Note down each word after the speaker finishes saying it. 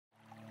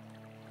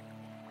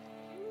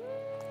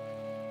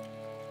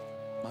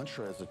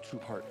Mantra is a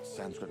two-part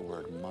Sanskrit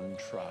word,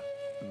 mantra.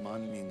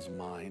 Man means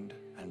mind,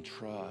 and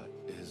tra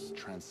is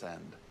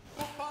transcend.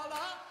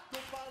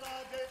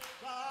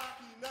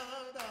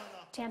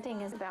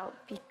 Chanting is about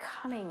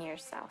becoming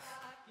yourself.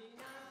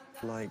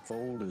 Like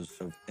boulders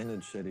of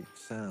energetic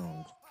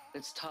sound.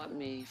 It's taught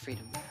me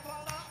freedom.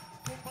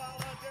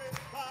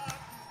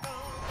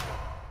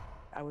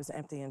 I was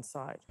empty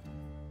inside.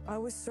 I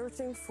was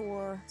searching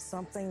for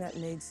something that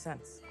made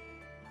sense.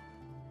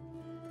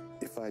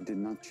 If I did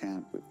not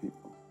chant with people,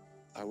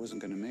 I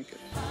wasn't going to make it.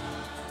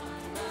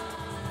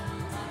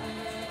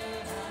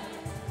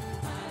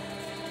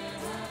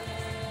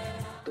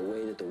 The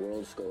way that the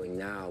world's going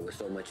now with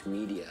so much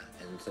media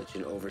and such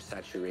an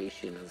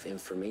oversaturation of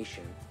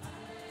information.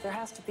 There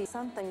has to be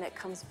something that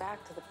comes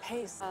back to the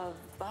pace of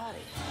the body.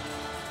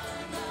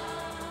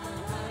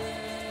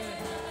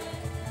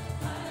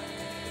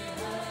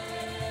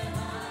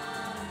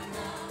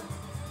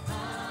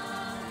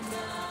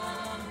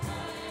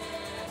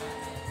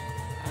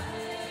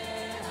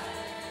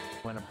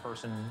 When a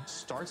person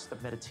starts the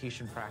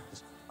meditation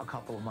practice a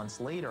couple of months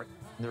later,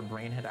 their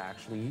brain had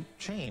actually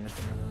changed.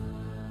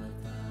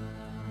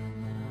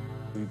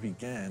 We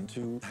began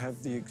to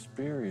have the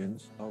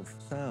experience of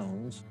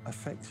sounds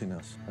affecting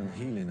us and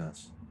healing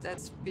us.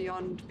 That's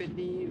beyond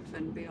belief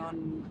and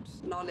beyond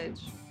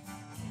knowledge.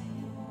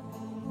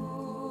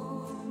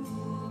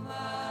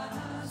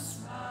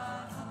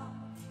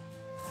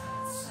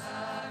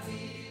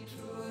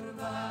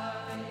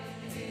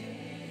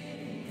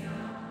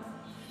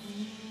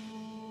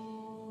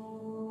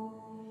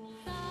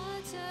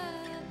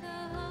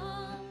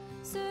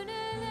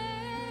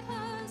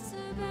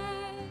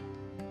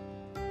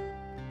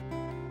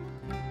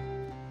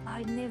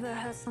 I never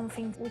heard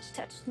something which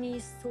touched me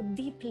so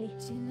deeply.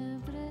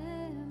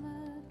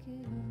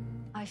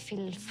 I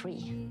feel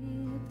free.